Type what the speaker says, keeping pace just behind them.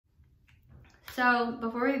So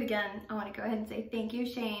before we begin, I want to go ahead and say thank you,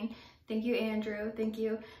 Shane. Thank you, Andrew. Thank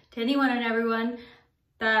you to anyone and everyone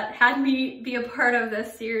that had me be a part of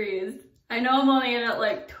this series. I know I'm only in it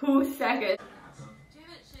like 2 seconds. Damn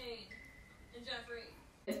it, Shane and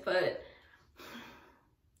Jeffrey. But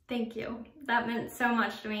thank you. That meant so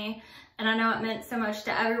much to me. And I know it meant so much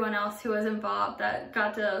to everyone else who was involved that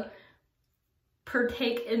got to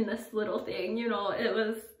partake in this little thing. You know,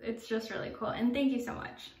 it's just really cool. And thank you so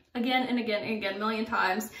much. Again and again and again, a million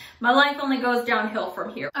times. My life only goes downhill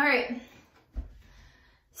from here. All right.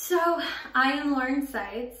 So I am Lauren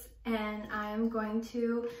Seitz, and I'm going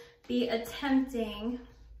to be attempting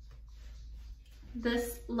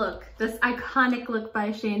this look, this iconic look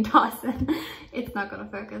by Shane Dawson. It's not gonna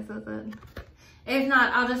focus, is it? If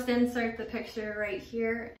not, I'll just insert the picture right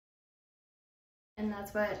here. And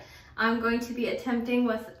that's what I'm going to be attempting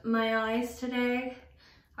with my eyes today.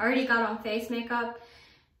 I already got on face makeup.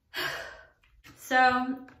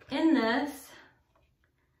 So in this,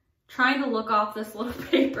 trying to look off this little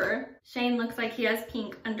paper, Shane looks like he has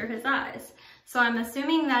pink under his eyes. So I'm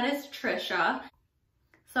assuming that is Trisha.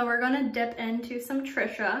 So we're gonna dip into some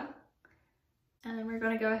Trisha, and then we're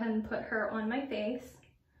gonna go ahead and put her on my face.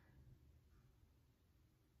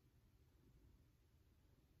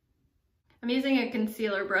 I'm using a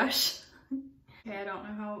concealer brush. Okay, I don't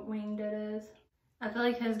know how winged it is. I feel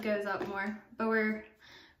like his goes up more, but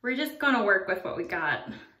we're just gonna work with what we got.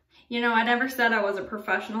 You know, I never said I was a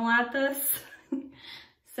professional at this.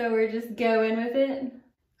 So we're just going with it.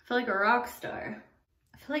 I feel like a rock star.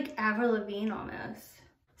 I feel like Avril Lavigne almost.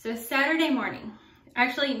 So Saturday morning,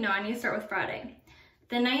 actually, no, I need to start with Friday.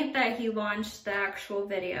 The night that he launched the actual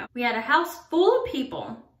video, we had a house full of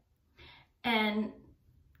people and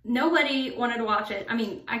nobody wanted to watch it. I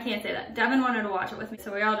mean, I can't say that. Devin wanted to watch it with me.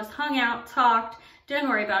 So we all just hung out, talked, didn't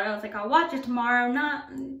worry about it. I was like, I'll watch it tomorrow.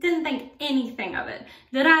 Didn't think anything of it.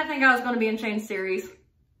 Did I think I was going to be in Shane's series?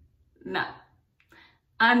 No.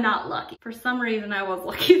 I'm not lucky. For some reason, I was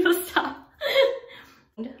lucky this time.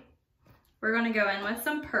 We're going to go in with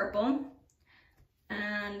some purple.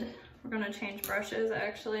 And we're going to change brushes,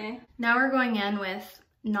 actually. Now we're going in with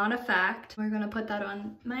Not a Fact. We're going to put that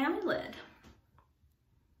on my eyelid.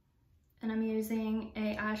 And I'm using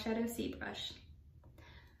a eyeshadow C brush.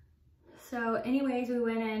 So anyways, we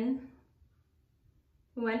went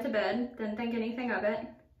to bed, didn't think anything of it.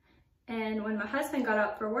 And when my husband got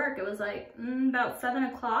up for work, it was like about 7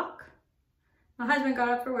 o'clock. My husband got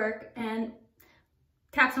up for work and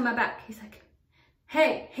taps on my back. He's like,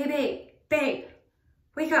 hey, babe,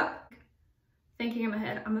 wake up. Thinking in my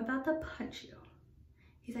head, I'm about to punch you.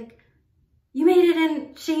 He's like, you made it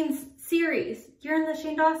in Shane's series. You're in the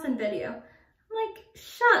Shane Dawson video. I'm like,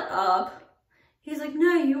 shut up. He's like,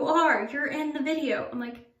 no, you are. You're in the video. I'm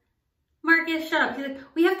like, Marcus, shut up. He's like,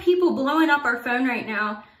 we have people blowing up our phone right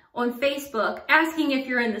now on Facebook asking if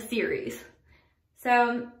you're in the series.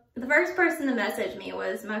 So the first person to message me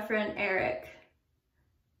was my friend Eric.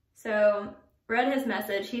 So read his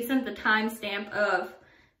message. He sent the timestamp of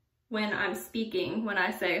when I'm speaking, when I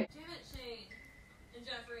say, Damn it, Shane and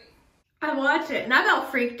Jeffrey. I watched it and I got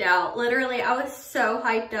freaked out. Literally, I was so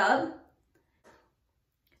hyped up.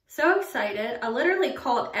 So excited. I literally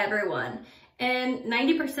called everyone. And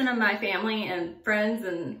 90% of my family and friends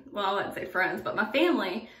and, well, I wouldn't say friends, but my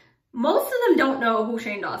family, most of them don't know who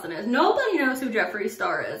Shane Dawson is. Nobody knows who Jeffree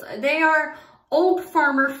Star is. They are old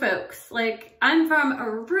farmer folks. Like, I'm from a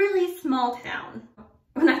really small town.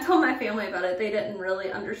 When I told my family about it, they didn't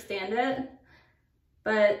really understand it.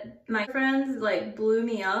 But my friends like blew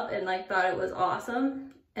me up and like thought it was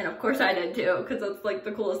awesome. And of course I did too, because it's like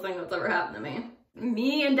the coolest thing that's ever happened to me.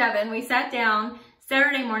 Me and Devin, we sat down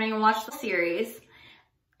Saturday morning and watched the series.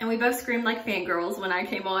 And we both screamed like fangirls when I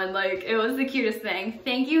came on. Like, it was the cutest thing.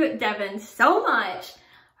 Thank you, Devin, so much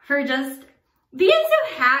for just being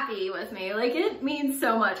so happy with me. Like, it means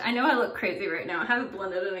so much. I know I look crazy right now. I haven't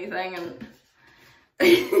blended anything and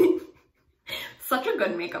such a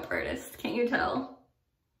good makeup artist, can't you tell?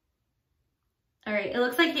 All right, it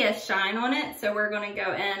looks like he has shine on it, so we're gonna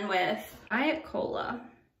go in with Diet Cola.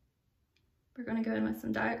 We're gonna go in with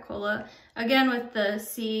some Diet Cola. Again, with the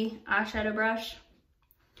C eyeshadow brush.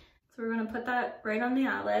 So we're gonna put that right on the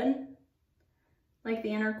eyelid, like the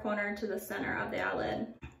inner corner to the center of the eyelid.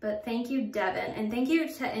 But thank you, Devin, and thank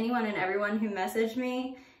you to anyone and everyone who messaged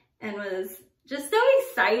me and was just so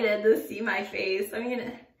excited to see my face. I mean,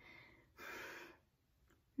 it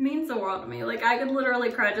means the world to me. Like, I could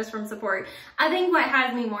literally cry just from support. I think what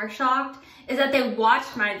has me more shocked is that they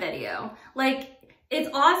watched my video. Like, it's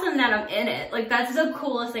awesome that I'm in it. Like, that's the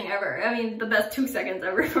coolest thing ever. I mean, the best 2 seconds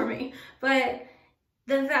ever for me. But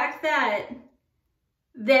the fact that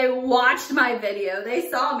They watched my video. They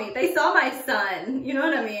saw me. They saw my son. You know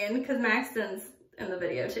what I mean? Because Maxton's in the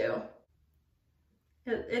video too.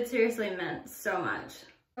 It seriously meant so much.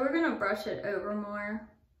 We're gonna brush it over more.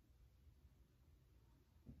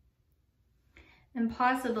 And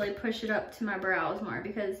possibly push it up to my brows more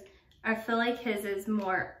because I feel like his is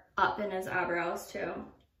more up in his eyebrows too.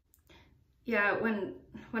 Yeah, when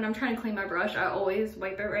I'm trying to clean my brush, I always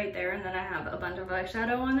wipe it right there and then I have a bunch of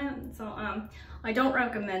eyeshadow on it. So I don't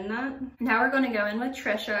recommend that. Now we're gonna go in with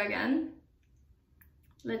Trisha again.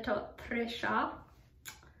 Little Trisha.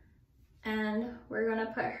 And we're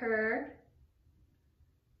gonna put her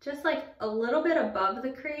just like a little bit above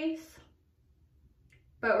the crease,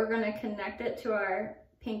 but we're gonna connect it to our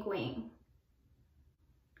pink wing.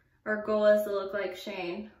 Our goal is to look like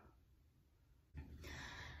Shane.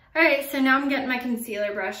 All right, so now I'm getting my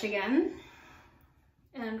concealer brush again.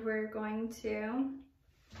 And we're going to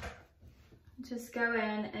just go in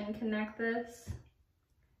and connect this.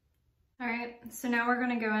 All right, so now we're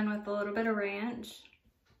gonna go in with a little bit of ranch.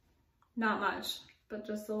 Not much, but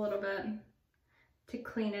just a little bit to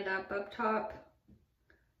clean it up top.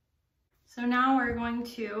 So now we're going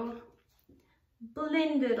to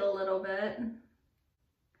blend it a little bit.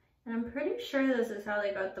 And I'm pretty sure this is how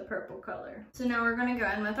they got the purple color. So now we're gonna go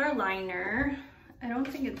in with our liner. I don't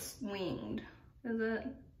think it's winged, is it?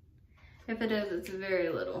 If it is, it's very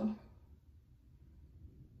little.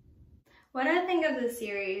 What I think of this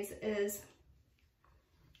series is,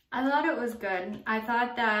 I thought it was good. I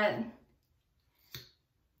thought that,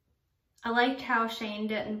 I liked how Shane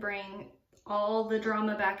didn't bring all the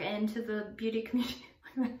drama back into the beauty community.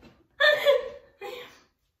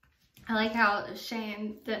 I like how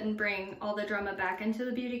Shane didn't bring all the drama back into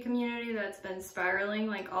the beauty community that's been spiraling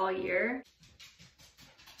like all year.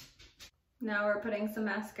 Now we're putting some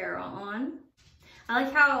mascara on. I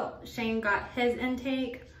like how Shane got his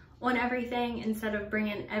intake on everything instead of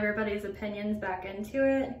bringing everybody's opinions back into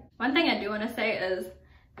it. One thing I do want to say is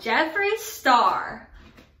Jeffree Star.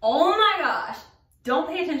 Oh my gosh. Don't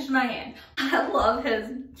pay attention to my hand. I love his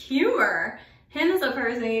humor. Him as a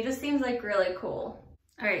person, he just seems like really cool.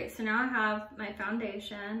 All right, so now I have my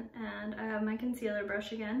foundation and I have my concealer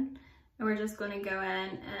brush again. And we're just gonna go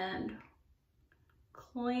in and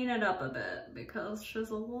clean it up a bit because it's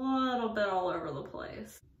just a little bit all over the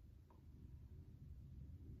place.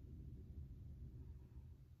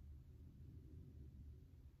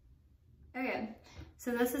 Okay,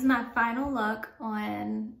 so this is my final look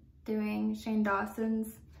on doing Shane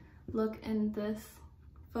Dawson's look in this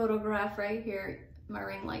photograph right here. My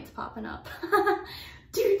ring light's popping up.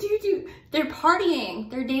 They're partying,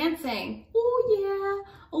 they're dancing. Oh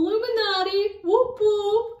yeah, Illuminati, whoop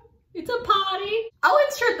whoop. It's a party. I'll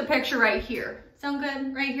insert the picture right here. Sound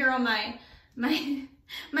good? Right here on my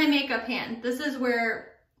makeup hand. This is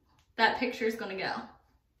where that picture is gonna go.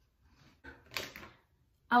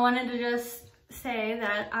 I wanted to just say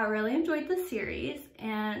that I really enjoyed the series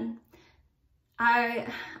and I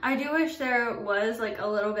do wish there was like a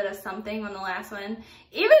little bit of something on the last one.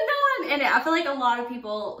 Even though I'm in it, I feel like a lot of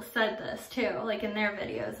people said this too, like in their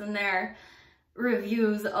videos and their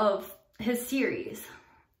reviews of his series.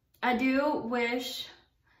 I do wish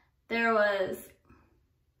there was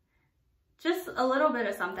just a little bit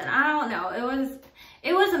of something. I don't know.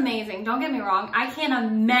 It was amazing. Don't get me wrong. I can't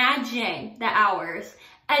imagine the hours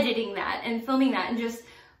editing that and filming that and just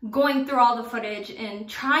going through all the footage and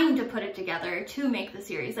trying to put it together to make the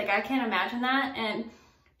series. Like, I can't imagine that. And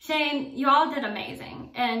Shane, you all did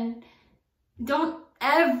amazing. And don't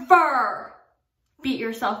ever beat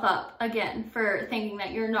yourself up again for thinking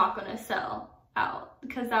that you're not going to sell out,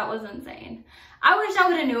 because that was insane. I wish I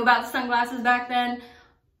would have knew about the sunglasses back then,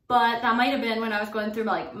 but that might have been when I was going through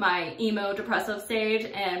like my emo depressive stage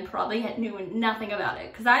and probably knew nothing about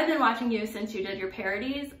it, because I've been watching you since you did your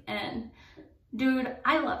parodies, and dude,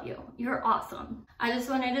 I love you. You're awesome. I just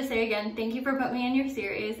wanted to say again, thank you for putting me in your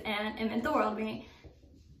series, and it meant the world to me,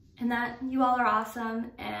 and that you all are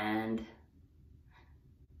awesome, and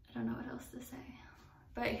I don't know what else to say.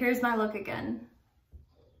 But here's my look again.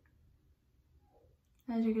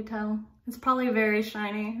 As you can tell, it's probably very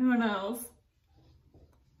shiny. Who knows?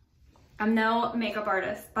 I'm no makeup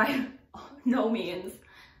artist by no means,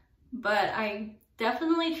 but I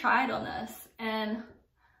definitely tried on this, and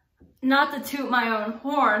not to toot my own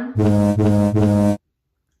horn,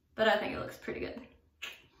 but I think it looks pretty good.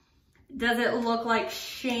 Does it look like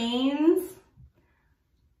Shane's?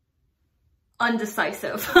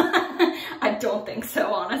 Undecisive. I don't think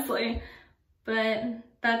so, honestly, but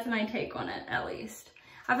that's my take on it, at least.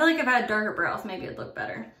 I feel like if I had darker brows, maybe it'd look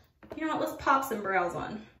better. You know what, let's pop some brows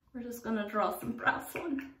on. We're just gonna draw some brows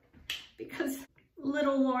on because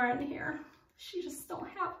little Lauren here. She just don't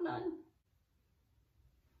have none.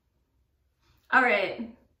 All right.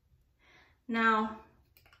 Now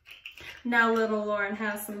little Lauren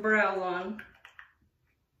has some brows on.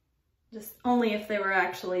 Just only if they were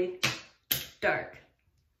actually dark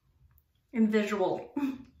and visual.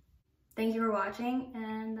 Thank you for watching,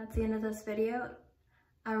 and that's the end of this video.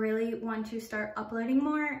 I really want to start uploading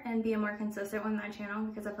more and being more consistent with my channel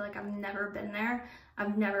because I feel like I've never been there.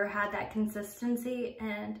 I've never had that consistency,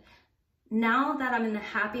 and now that I'm in the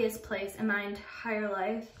happiest place in my entire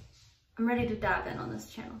life, I'm ready to dive in on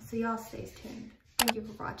this channel. So y'all stay tuned. Thank you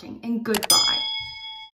for watching, and goodbye.